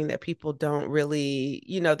another thing that people don't really,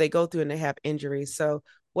 they go through and they have injuries. So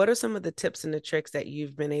what are some of the tips and the tricks that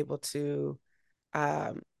you've been able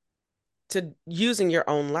um, to use in your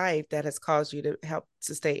own life that has caused you to help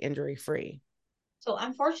to stay injury free? So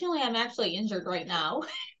unfortunately, I'm actually injured right now.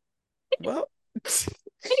 Well, is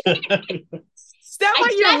that I why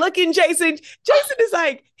you're just looking, Jason? Jason is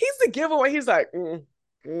like, he's the giveaway. He's like,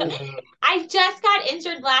 I just got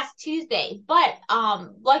injured last Tuesday, but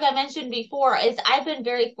like I mentioned before, is I've been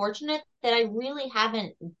very fortunate that I really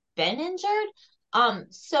haven't been injured.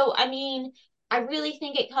 So I mean, I really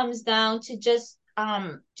think it comes down to just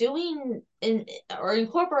doing or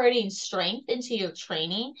incorporating strength into your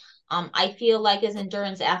training. I feel like as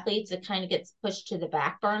endurance athletes, it kind of gets pushed to the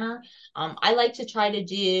back burner. I like to try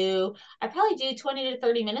to I probably do 20 to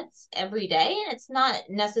 30 minutes every day, and it's not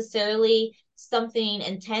necessarily something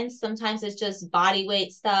intense. Sometimes it's just body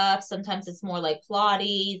weight stuff. Sometimes it's more like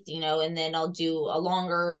Pilates, and then I'll do a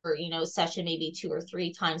longer, session, maybe 2 or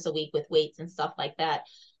 3 times a week with weights and stuff like that.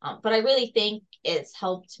 But I really think it's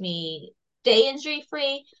helped me stay injury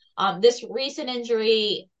free. This recent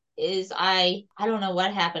injury is I don't know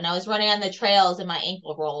what happened. I was running on the trails and my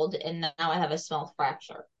ankle rolled and now I have a small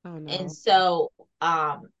fracture. oh And no. so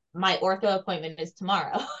my ortho appointment is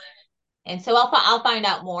tomorrow. And so I'll find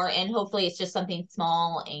out more, and hopefully it's just something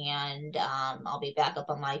small, and I'll be back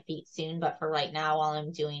up on my feet soon. But for right now, all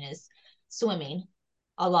I'm doing is swimming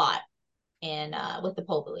a lot and with the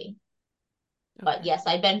pole buoy. But Okay. yes,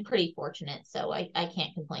 I've been pretty fortunate, so I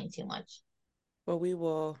can't complain too much. Well, we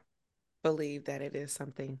will believe that it is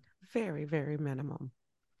something very, very minimum.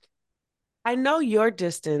 I know your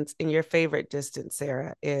distance and your favorite distance,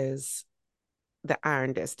 Sarah, is the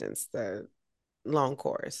iron distance, the long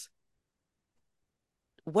course.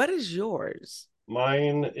 What is yours?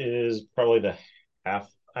 Mine is probably the half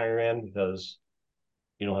Ironman because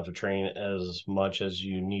you don't have to train as much as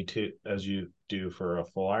you need to as you do for a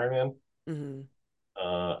full Ironman. Mm-hmm.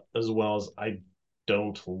 As well as I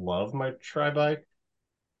don't love my tri bike.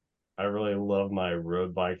 I really love my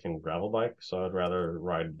road bike and gravel bike, so I'd rather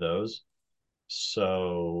ride those.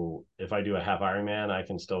 So if I do a half Ironman, I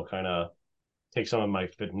can still kind of take some of my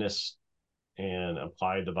fitness and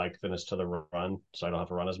apply the bike fitness to the run, so I don't have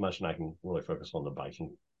to run as much, and I can really focus on the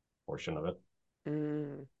biking portion of it.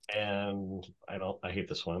 Mm. And I hate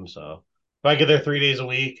the swim, so if I get there 3 days a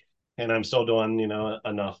week and I'm still doing,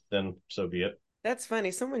 enough, then so be it. That's funny.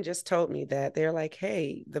 Someone just told me that they're like,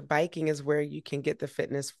 hey, the biking is where you can get the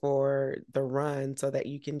fitness for the run so that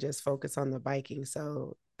you can just focus on the biking.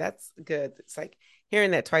 So that's good. It's like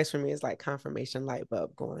hearing that twice for me is like confirmation light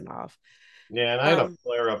bulb going off. Yeah, and I had a Um,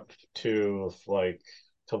 flare up too, like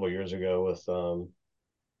a couple of years ago with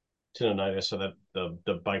tendonitis, so that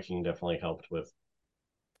the biking definitely helped with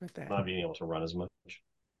with that. not being able to run as much.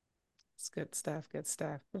 It's good stuff. Good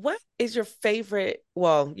stuff. What is your favorite?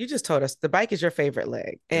 Well, you just told us the bike is your favorite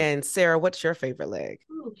leg. Yep. And Sarah, what's your favorite leg?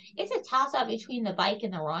 Ooh, it's a toss up between the bike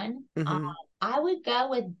and the run. Mm-hmm. I would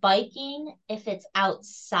go with biking if it's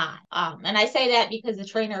outside. And I say that because the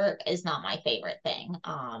trainer is not my favorite thing.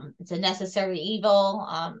 It's a necessary evil.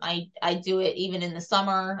 I do it even in the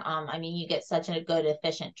summer. I mean, you get such a good,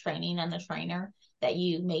 efficient training on the trainer that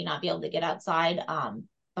you may not be able to get outside.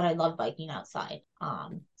 But I love biking outside.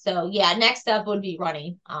 So yeah, next up would be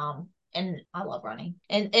running. And I love running.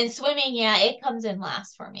 And swimming, yeah, it comes in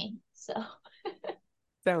last for me. So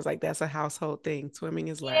Sounds like that's a household thing. Swimming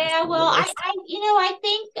is last yeah, on the well, list. I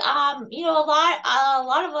think, a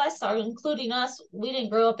lot of us are, including us, we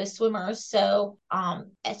didn't grow up as swimmers, so,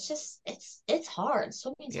 it's just, it's hard.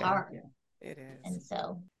 Swimming's Yeah, hard, it is. and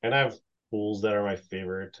so, And I have pools that are my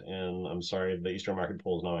favorite, and I'm sorry, the Eastern Market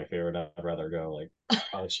pool is not my favorite. I'd rather go like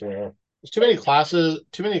elsewhere. There's too many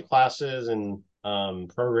classes and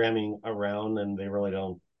programming around, and they really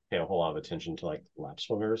don't pay a whole lot of attention to like lap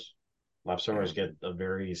swimmers. Lap Yeah. swimmers get a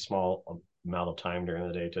very small amount of time during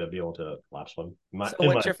the day to be able to lap swim. So, In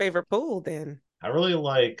what's my your favorite pool then? I really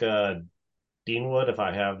like Deanwood if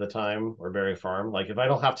I have the time, or Berry Farm. Like if I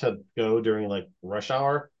don't have to go during like rush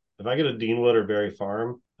hour, if I get a Deanwood or Berry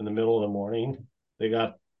Farm in the middle of the morning, they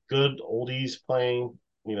got good oldies playing,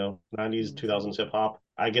 90s, Mhm. 2000s hip hop.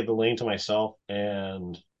 I get the lane to myself,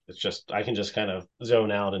 and it's just I can just kind of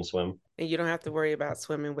zone out and swim. And you don't have to worry about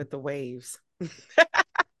swimming with the waves.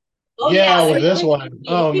 oh Yeah, yeah, with this we one,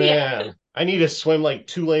 yeah, oh yeah. man, I need to swim like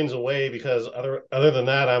 2 lanes away because other than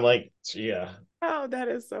that, I'm like, yeah. Oh, that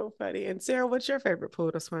is so funny. And Sarah, what's your favorite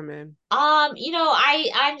pool to swim in? I'm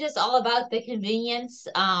just all about the convenience,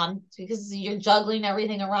 because you're juggling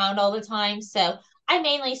everything around all the time. So I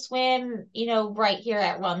mainly swim, right here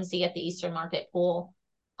at Rumsey at the Eastern Market pool.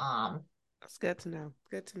 Um, That's good to know.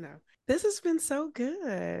 Good to know. This has been so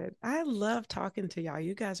good. I love talking to y'all.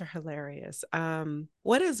 You guys are hilarious.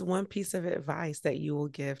 What is one piece of advice that you will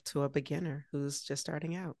give to a beginner who's just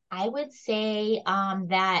starting out? I would say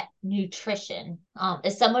that nutrition.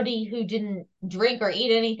 As somebody who didn't drink or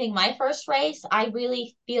eat anything my first race, I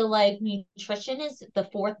really feel like nutrition is the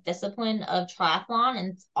fourth discipline of triathlon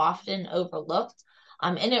and it's often overlooked.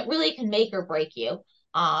 And it really can make or break you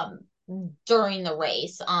um, during the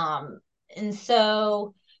race. And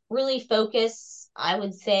so really focus, I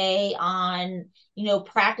would say, on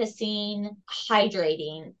practicing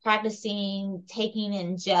hydrating, practicing taking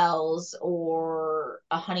in gels or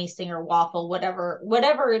a honey stinger waffle,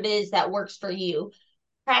 whatever it is that works for you.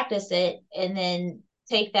 Practice it and then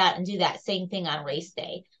take that and do that same thing on race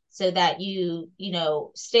day so that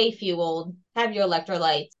stay fueled, have your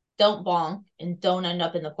electrolytes, don't bonk, and don't end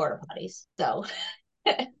up in the porta potties. So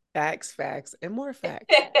Facts, facts, and more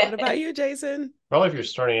facts. What about you, Jason? Probably if you're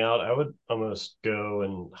starting out, I would almost go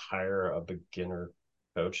and hire a beginner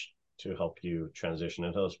coach to help you transition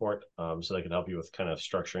into the sport. So they can help you with kind of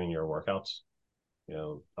structuring your workouts.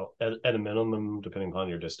 At a minimum, depending upon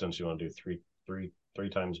your distance, you want to do three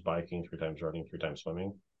times biking, 3 times running, 3 times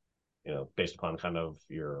swimming. Based upon kind of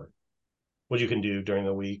your what you can do during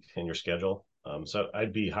the week and your schedule. So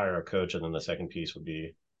I'd be hire a coach, and then the second piece would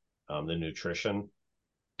be the nutrition.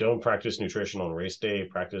 Don't practice nutrition on race day.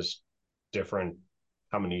 Practice different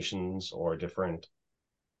combinations or different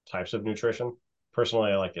types of nutrition.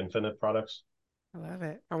 Personally, I like Infinite products. I love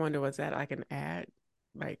it. I wonder what's that I can add.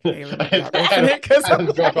 Like, hey, let me drop I infinite because I'm had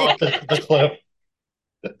to drop off like, the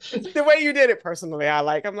cliff. the way you did it personally, I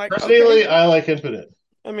like. I'm like, okay. Personally, I like Infinite.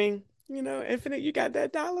 I mean, infinite, you got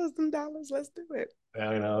that dollars and dollars. Let's do it. Yeah,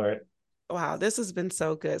 I know, right? Wow, this has been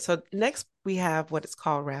so good. So next we have what is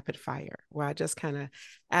called rapid fire, where I just kind of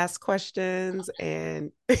ask questions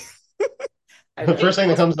and I The think first thing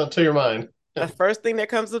that comes up to your mind. the first thing that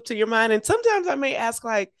comes up to your mind. And sometimes I may ask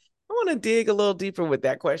like, I want to dig a little deeper with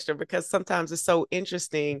that question because sometimes it's so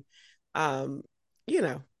interesting. Um,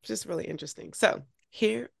 just really interesting. So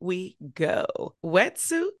here we go.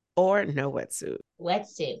 Wetsuit or no wetsuit?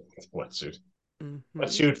 Wetsuit. Wetsuit. Mm-hmm.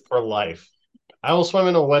 Wetsuit for life. I will swim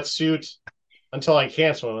in a wetsuit until I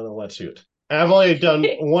can't swim in a wetsuit. And I've only done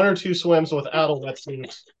 1 or 2 swims without a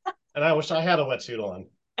wetsuit, and I wish I had a wetsuit on.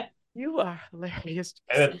 You are hilarious.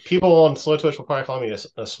 And people on Slow Twitch will probably call me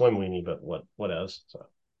a swim weenie, but what else? So.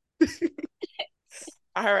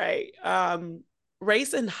 All right.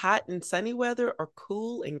 Race in hot and sunny weather or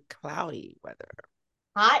cool and cloudy weather?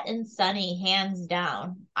 Hot and sunny, hands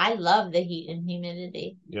down. I love the heat and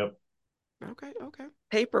humidity. Yep. Okay.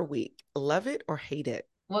 Paper week. Love it or hate it?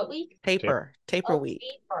 What week? Taper week.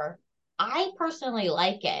 Paper. I personally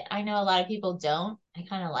like it. I know a lot of people don't. I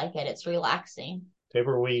kind of like it. It's relaxing.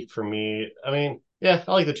 Taper week for me. I mean, yeah,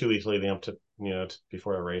 I like the 2 weeks leading up to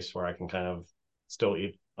before a race where I can kind of still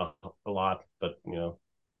eat a lot, but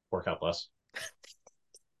work out less.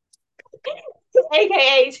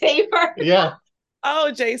 AKA taper. Yeah.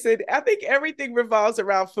 Oh, Jason, I think everything revolves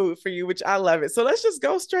around food for you, which I love it. So let's just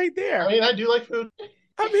go straight there. I mean, I do like food.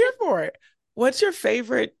 I'm here for it. What's your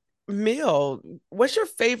favorite meal? What's your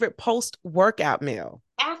favorite post-workout meal?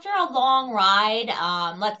 After a long ride,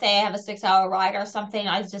 let's say I have a 6-hour ride or something,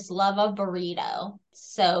 I just love a burrito.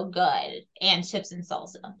 So good. And chips and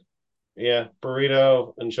salsa. Yeah,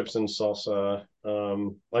 burrito and chips and salsa.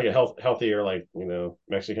 Like a healthier, like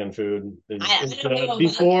Mexican food is good.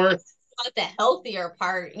 Before the healthier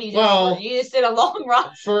part, you just did a long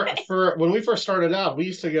ride. For when we first started out, we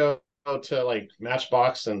used to go to like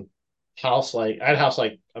Matchbox and I'd house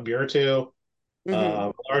like a beer or two,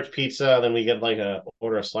 a large pizza, then we get like a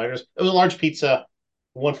order of sliders. It was a large pizza,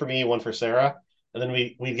 one for me, one for Sarah, and then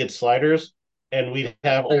we'd get sliders, and we'd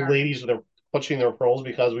have old ladies with their clutching their pearls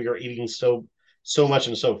because we were eating so much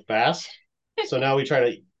and so fast. So now we try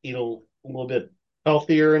to eat a little bit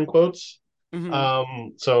healthier in quotes.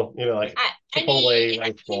 So like Chipotle,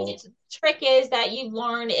 I think the trick is that you've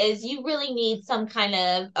learned is you really need some kind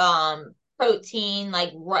of protein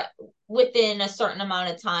like within a certain amount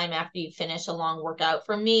of time after you finish a long workout.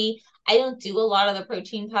 For me, I don't do a lot of the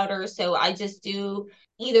protein powder, so I just do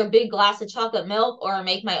either a big glass of chocolate milk or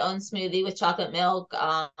make my own smoothie with chocolate milk,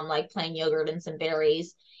 like plain yogurt and some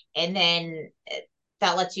berries, and then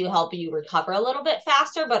that lets you help you recover a little bit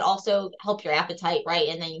faster, but also help your appetite, right?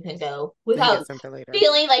 And then you can go without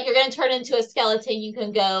feeling like you're going to turn into a skeleton. You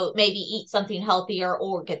can go maybe eat something healthier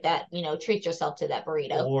or get that, treat yourself to that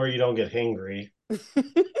burrito. Or you don't get hangry.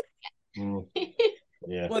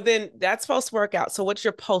 Yeah. Well, then that's post-workout. So what's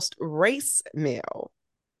your post-race meal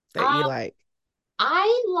that you like?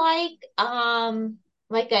 I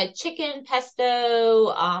like a chicken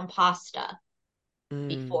pesto pasta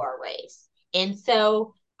before a race. And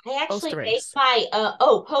so I actually make my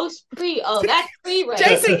that's pre-race.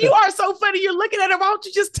 Jason, you are so funny. You're looking at her. Why don't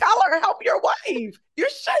you just tell her, help your wife? You're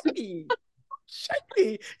shaky.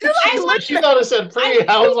 You're like, she thought it said pre.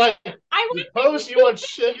 I was like, post, you want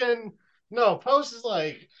chicken? No, post is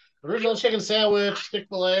like original chicken sandwich,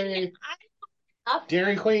 Chick-fil-A,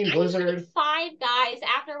 Dairy Queen, Blizzard. 5 Guys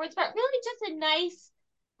afterwards, but really just a nice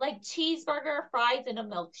like cheeseburger, fries, and a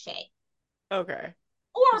milkshake. Okay.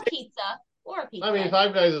 Or a pizza. I mean,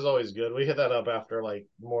 5 Guys is always good. We hit that up after like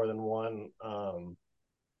more than one.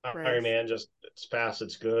 Iron Man, just it's fast,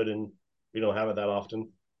 it's good, and we don't have it that often.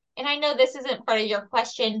 And I know this isn't part of your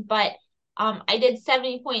question, but I did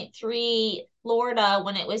 70.3 Florida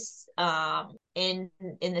when it was in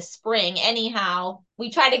the spring. Anyhow, we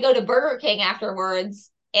tried to go to Burger King afterwards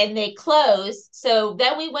and they closed. So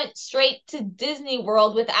then we went straight to Disney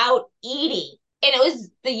World without eating. And it was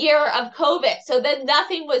the year of COVID. So then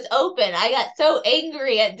nothing was open. I got so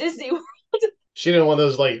angry at Disney World. She didn't want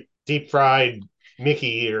those like deep fried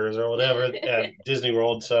Mickey ears or whatever at Disney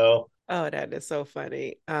World. So. Oh, that is so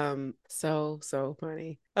funny. So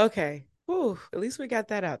funny. Okay. Whew, at least we got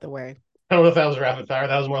that out the way. I don't know if that was rapid fire.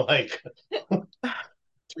 That was more like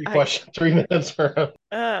 3 minutes for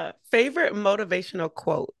favorite motivational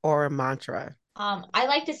quote or mantra. I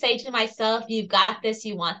like to say to myself, "You've got this,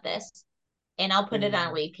 you want this." And I'll put it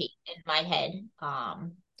on repeat in my head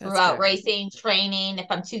throughout racing, training. If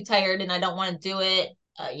I'm too tired and I don't want to do it,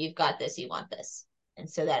 you've got this, you want this. And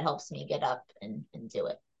so that helps me get up and do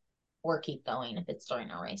it or keep going if it's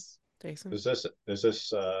during a race. Jason? Is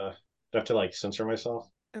this do I have to like censor myself?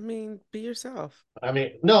 I mean, be yourself. I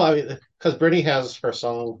mean, no, because Brittany has her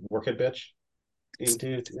song "Work It, Bitch."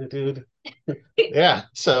 Dude. Yeah,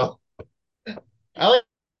 so I like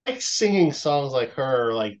singing songs like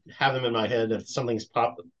her, like have them in my head if something's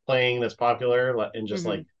playing that's popular, and just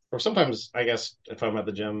like or sometimes I guess if I'm at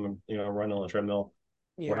the gym, run on the treadmill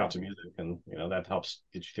or Yeah. have some music, and that helps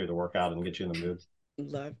get you through the workout and get you in the mood.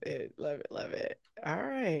 Love it. Love it. Love it. All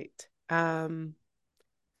right.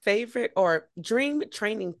 Favorite or dream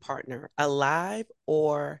training partner, alive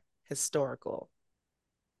or historical?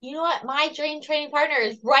 You know what? My dream training partner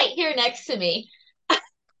is right here next to me.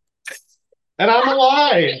 And I'm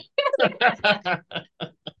alive.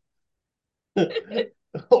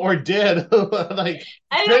 Or did. Like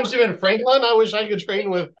Benjamin Franklin. I wish I could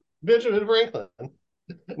train with Benjamin Franklin.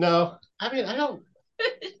 No, I mean I don't.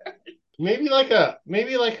 Maybe like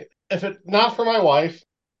if it not for my wife,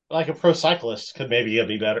 like a pro cyclist could maybe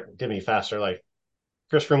get me faster. Like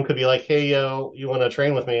Chris Froome could be like, hey yo, you want to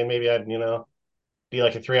train with me? And maybe I'd be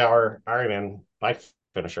like a 3 hour Ironman bike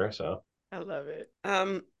finisher. So I love it.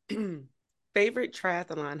 Favorite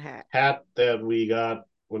triathlon hat? Hat that we got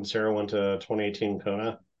when Sarah went to 2018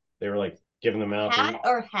 Kona. They were like giving them out. Hat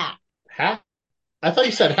or hat? Hat? I thought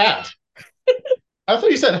you said hat. I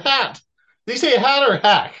thought you said hat. Did you say hat or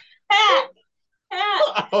hack? Hat.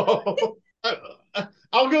 Hat. Oh,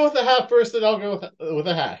 I'll go with the hat first, and I'll go with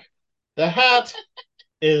the hack. The hat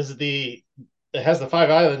it has the 5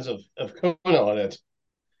 islands of Kona on it.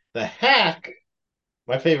 The hack,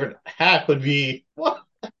 my favorite hack would be what?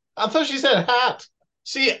 I thought she said hat.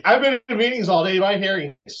 See, I've been in meetings all day. My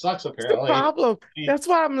hearing sucks apparently. That's the problem. That's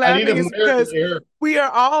why I'm laughing, is because we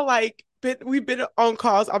are all like, we've been on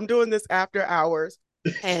calls. I'm doing this after hours,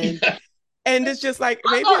 and and it's just like,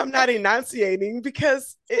 maybe I'm not enunciating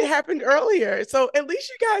because it happened earlier. So at least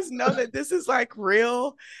you guys know that this is like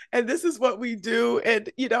real, and this is what we do.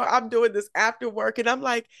 And I'm doing this after work, and I'm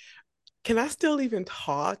like, can I still even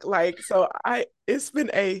talk? Like, so it's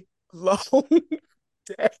been a long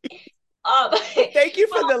day. Thank you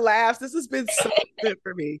for the laughs. This has been so good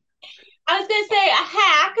for me. I was going to say a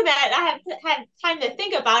hack that I have had time to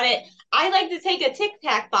think about it. I like to take a Tic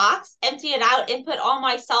Tac box, empty it out, and put all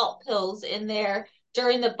my salt pills in there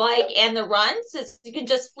during the bike and the run. So you can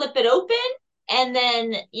just flip it open and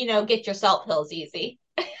then, get your salt pills easy.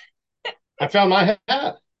 I found my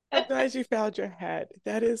hat. I'm glad you found your hat.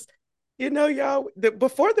 That is, y'all,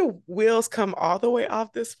 before the wheels come all the way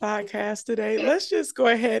off this podcast today, let's just go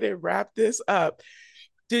ahead and wrap this up.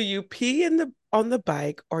 Do you pee on the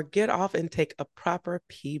bike or get off and take a proper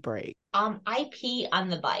pee break? I pee on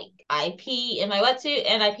the bike. I pee in my wetsuit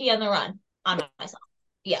and I pee on the run on myself.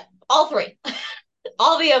 Yeah, all three.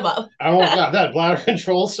 All the above. I don't got that bladder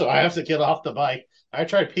control, so I have to get off the bike. I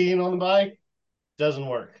tried peeing on the bike, doesn't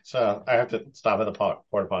work. So I have to stop at the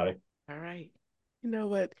porta potty. All right. You know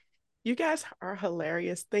what? You guys are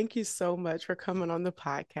hilarious. Thank you so much for coming on the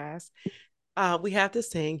podcast. We have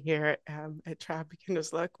this saying here at Try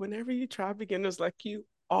Beginner's Luck: whenever you try beginner's luck, you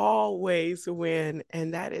always win.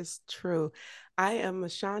 And that is true. I am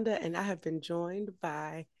Mashonda, and I have been joined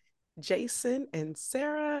by Jason and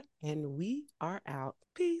Sarah, and we are out.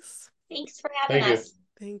 Peace. Thanks for having us.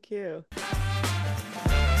 Thank you.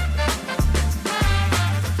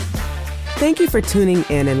 Thank you for tuning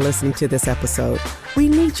in and listening to this episode. We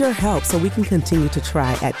need your help so we can continue to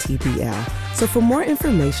try at TBL. So for more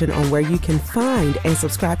information on where you can find and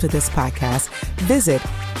subscribe to this podcast, visit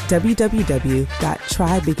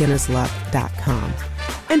www.trybeginnersluck.com.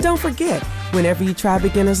 And don't forget, whenever you try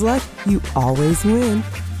beginner's luck, you always win.